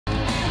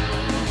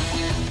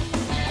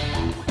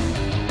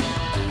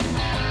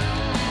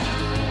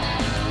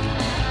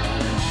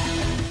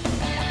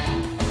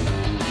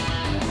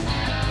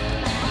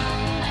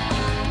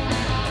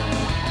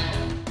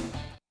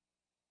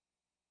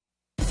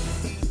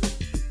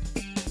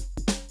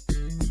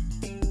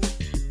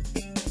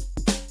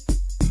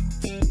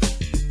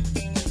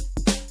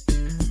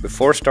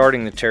Before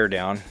starting the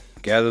teardown,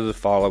 gather the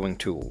following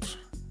tools.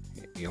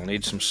 You'll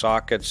need some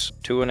sockets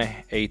 2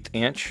 1/8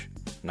 inch,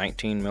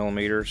 19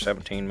 millimeter,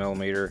 17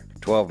 millimeter,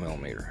 12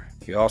 millimeter.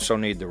 You also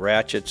need the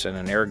ratchets and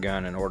an air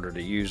gun in order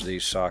to use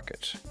these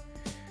sockets.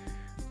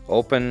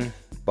 Open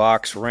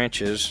box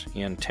wrenches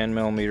in 10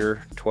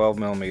 millimeter, 12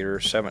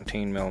 millimeter,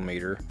 17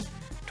 millimeter,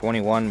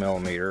 21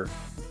 millimeter,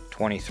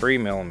 23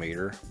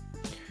 millimeter.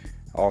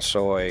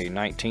 Also a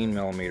 19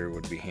 millimeter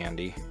would be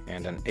handy,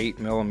 and an 8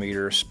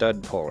 millimeter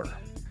stud puller.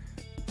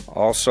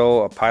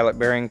 Also a pilot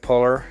bearing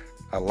puller,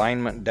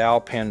 alignment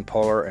dowel pin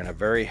puller, and a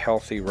very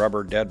healthy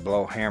rubber dead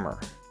blow hammer.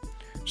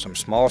 Some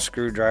small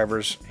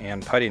screwdrivers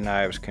and putty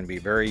knives can be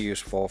very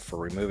useful for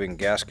removing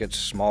gaskets,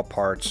 small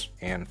parts,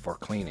 and for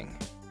cleaning.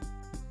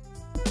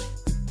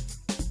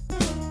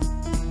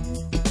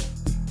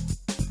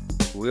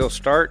 We'll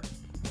start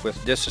with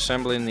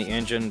disassembling the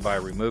engine by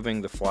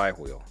removing the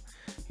flywheel.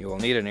 You will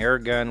need an air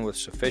gun with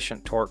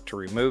sufficient torque to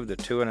remove the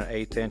 2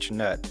 1/8 inch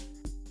nut.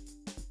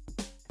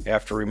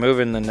 After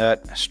removing the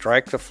nut,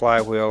 strike the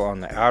flywheel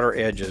on the outer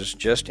edges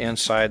just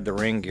inside the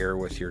ring gear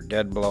with your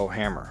dead blow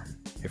hammer.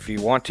 If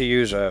you want to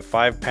use a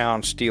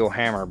 5-pound steel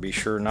hammer, be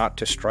sure not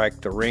to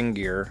strike the ring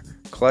gear,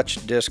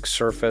 clutch disc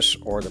surface,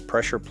 or the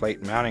pressure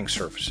plate mounting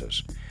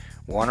surfaces.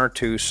 1 or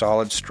 2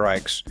 solid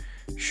strikes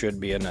should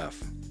be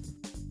enough.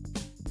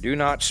 Do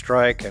not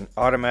strike an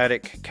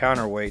automatic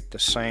counterweight the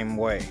same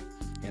way.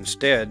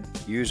 Instead,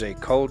 use a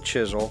cold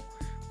chisel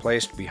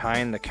placed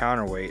behind the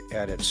counterweight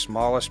at its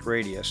smallest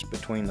radius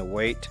between the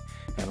weight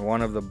and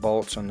one of the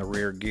bolts on the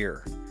rear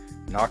gear.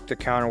 Knock the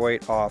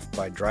counterweight off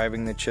by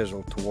driving the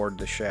chisel toward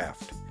the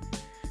shaft.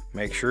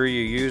 Make sure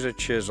you use a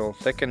chisel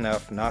thick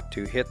enough not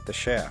to hit the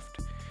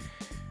shaft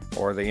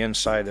or the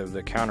inside of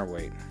the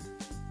counterweight.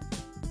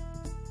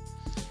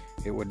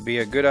 It would be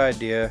a good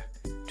idea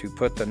to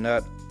put the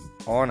nut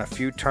on a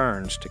few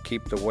turns to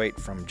keep the weight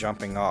from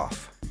jumping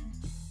off.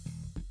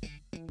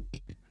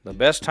 The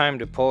best time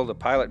to pull the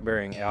pilot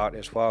bearing out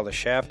is while the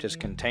shaft is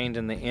contained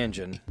in the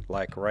engine,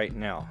 like right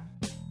now.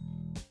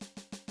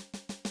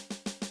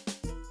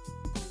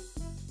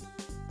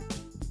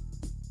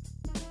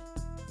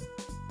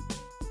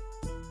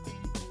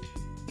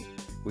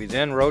 We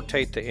then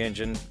rotate the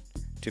engine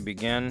to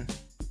begin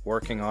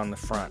working on the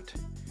front,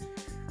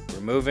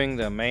 removing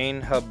the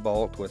main hub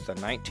bolt with a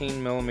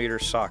 19 millimeter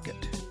socket.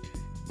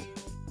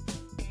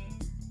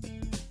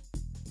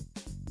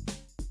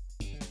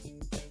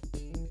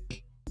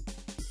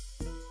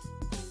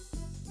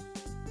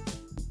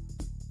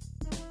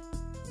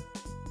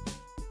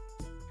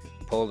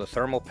 Pull the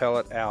thermal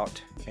pellet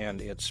out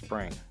and its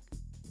spring.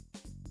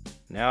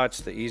 Now it's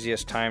the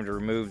easiest time to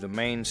remove the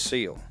main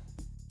seal.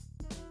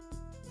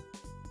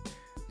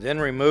 Then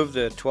remove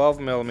the 12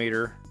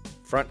 millimeter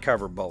front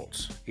cover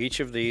bolts. Each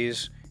of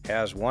these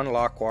has 1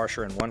 lock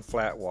washer and 1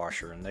 flat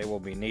washer, and they will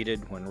be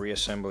needed when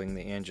reassembling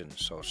the engine,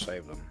 so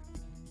save them.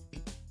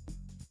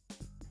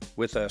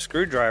 With a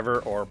screwdriver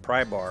or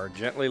pry bar,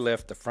 gently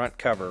lift the front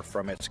cover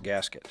from its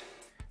gasket.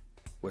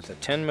 With a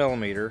 10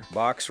 millimeter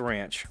box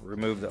wrench,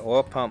 remove the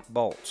oil pump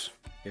bolts.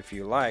 If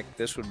you like,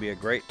 this would be a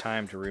great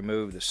time to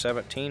remove the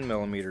 17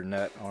 millimeter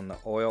nut on the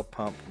oil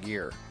pump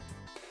gear.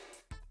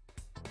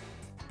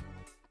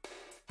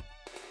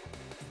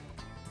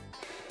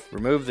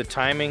 Remove the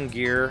timing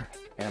gear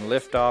and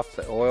lift off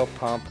the oil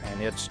pump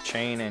and its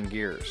chain and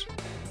gears.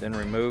 Then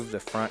remove the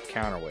front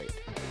counterweight.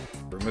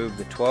 Remove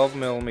the 12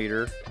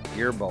 millimeter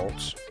gear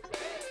bolts.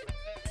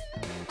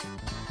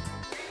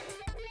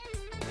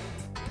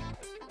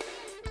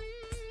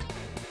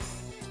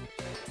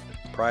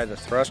 Pry the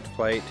thrust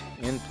plate,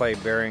 in-play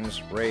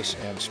bearings, race,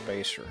 and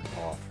spacer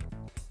off.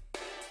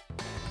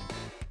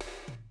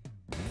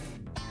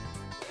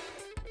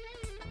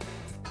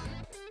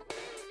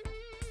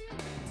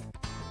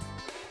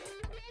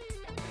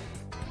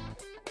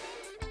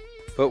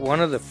 Put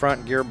one of the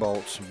front gear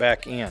bolts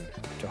back in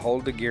to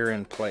hold the gear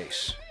in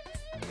place.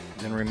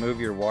 Then remove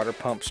your water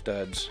pump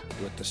studs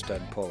with the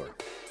stud puller.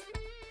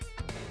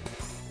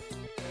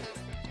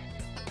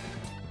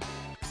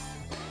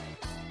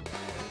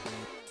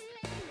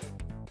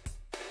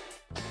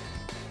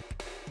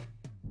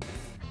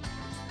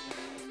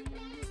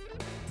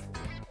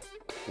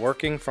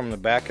 Working from the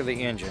back of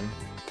the engine,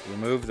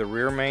 remove the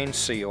rear main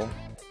seal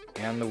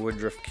and the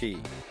woodruff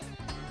key.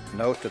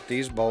 Note that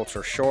these bolts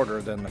are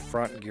shorter than the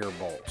front gear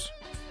bolts.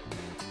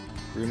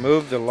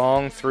 Remove the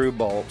long through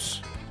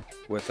bolts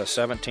with a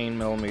 17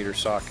 millimeter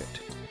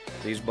socket.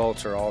 These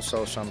bolts are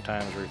also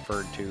sometimes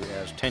referred to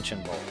as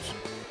tension bolts.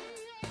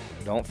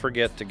 Don't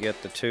forget to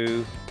get the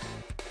 2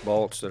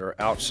 bolts that are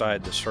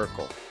outside the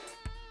circle.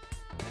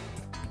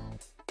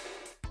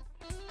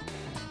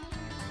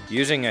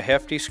 Using a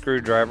hefty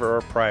screwdriver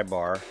or pry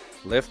bar,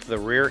 lift the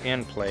rear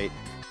end plate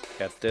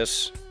at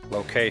this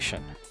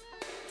location.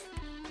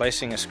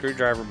 Placing a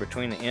screwdriver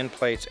between the end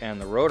plates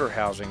and the rotor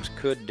housings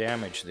could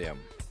damage them.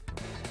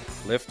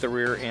 Lift the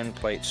rear end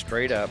plate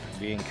straight up,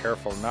 being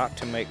careful not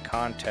to make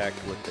contact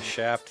with the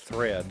shaft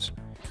threads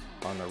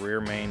on the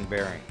rear main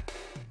bearing.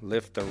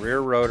 Lift the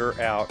rear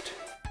rotor out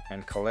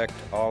and collect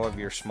all of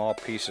your small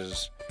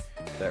pieces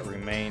that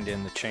remained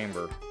in the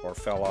chamber or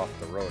fell off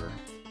the rotor.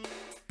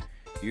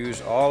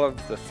 Use all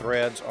of the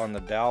threads on the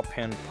dowel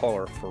pin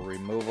puller for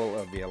removal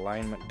of the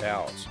alignment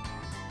dowels.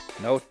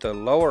 Note the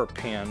lower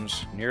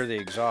pins near the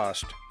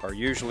exhaust are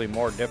usually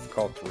more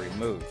difficult to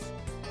remove.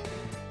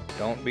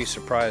 Don't be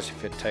surprised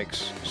if it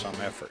takes some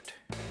effort.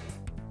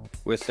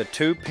 With the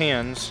 2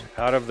 pins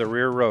out of the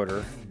rear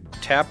rotor,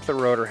 tap the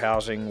rotor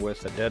housing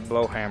with a dead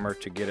blow hammer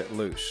to get it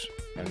loose,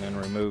 and then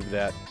remove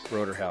that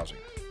rotor housing.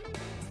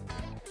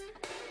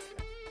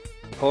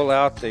 Pull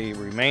out the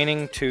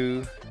remaining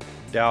 2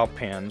 dowel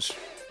pins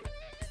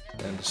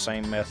in the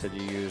same method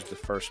you used the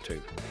first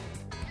 2.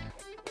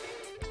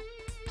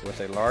 With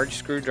a large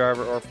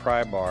screwdriver or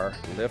pry bar,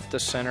 lift the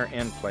center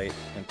end plate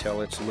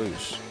until it's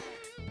loose.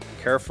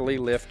 Carefully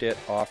lift it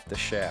off the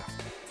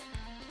shaft.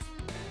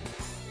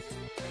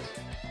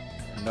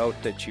 Note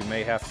that you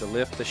may have to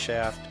lift the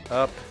shaft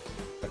up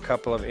a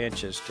couple of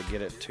inches to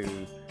get it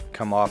to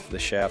come off the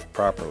shaft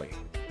properly.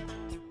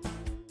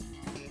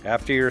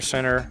 After your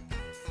center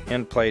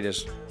end plate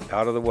is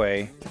out of the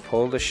way,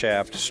 pull the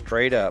shaft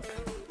straight up,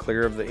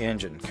 clear of the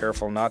engine.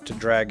 Careful not to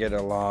drag it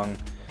along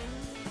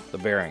the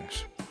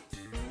bearings.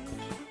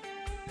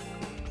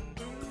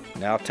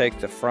 Now take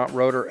the front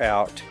rotor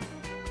out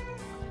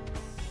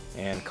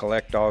and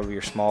collect all of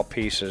your small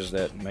pieces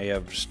that may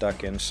have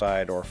stuck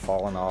inside or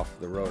fallen off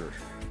the rotor.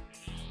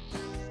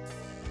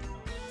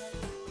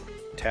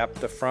 Tap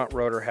the front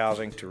rotor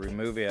housing to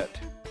remove it.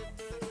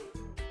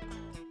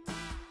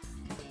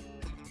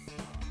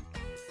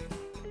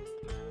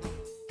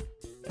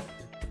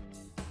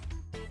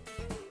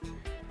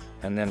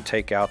 And then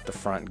take out the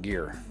front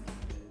gear.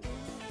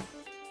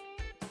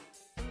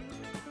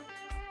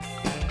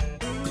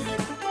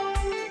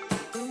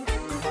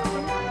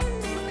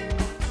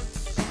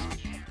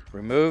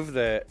 Remove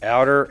the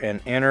outer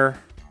and inner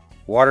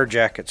water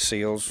jacket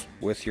seals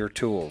with your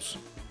tools.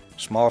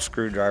 Small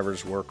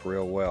screwdrivers work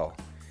real well.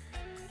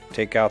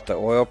 Take out the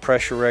oil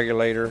pressure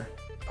regulator,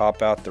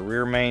 pop out the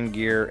rear main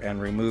gear,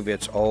 and remove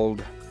its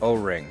old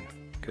O-ring,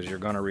 because you're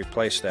going to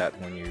replace that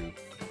when you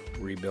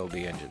rebuild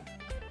the engine.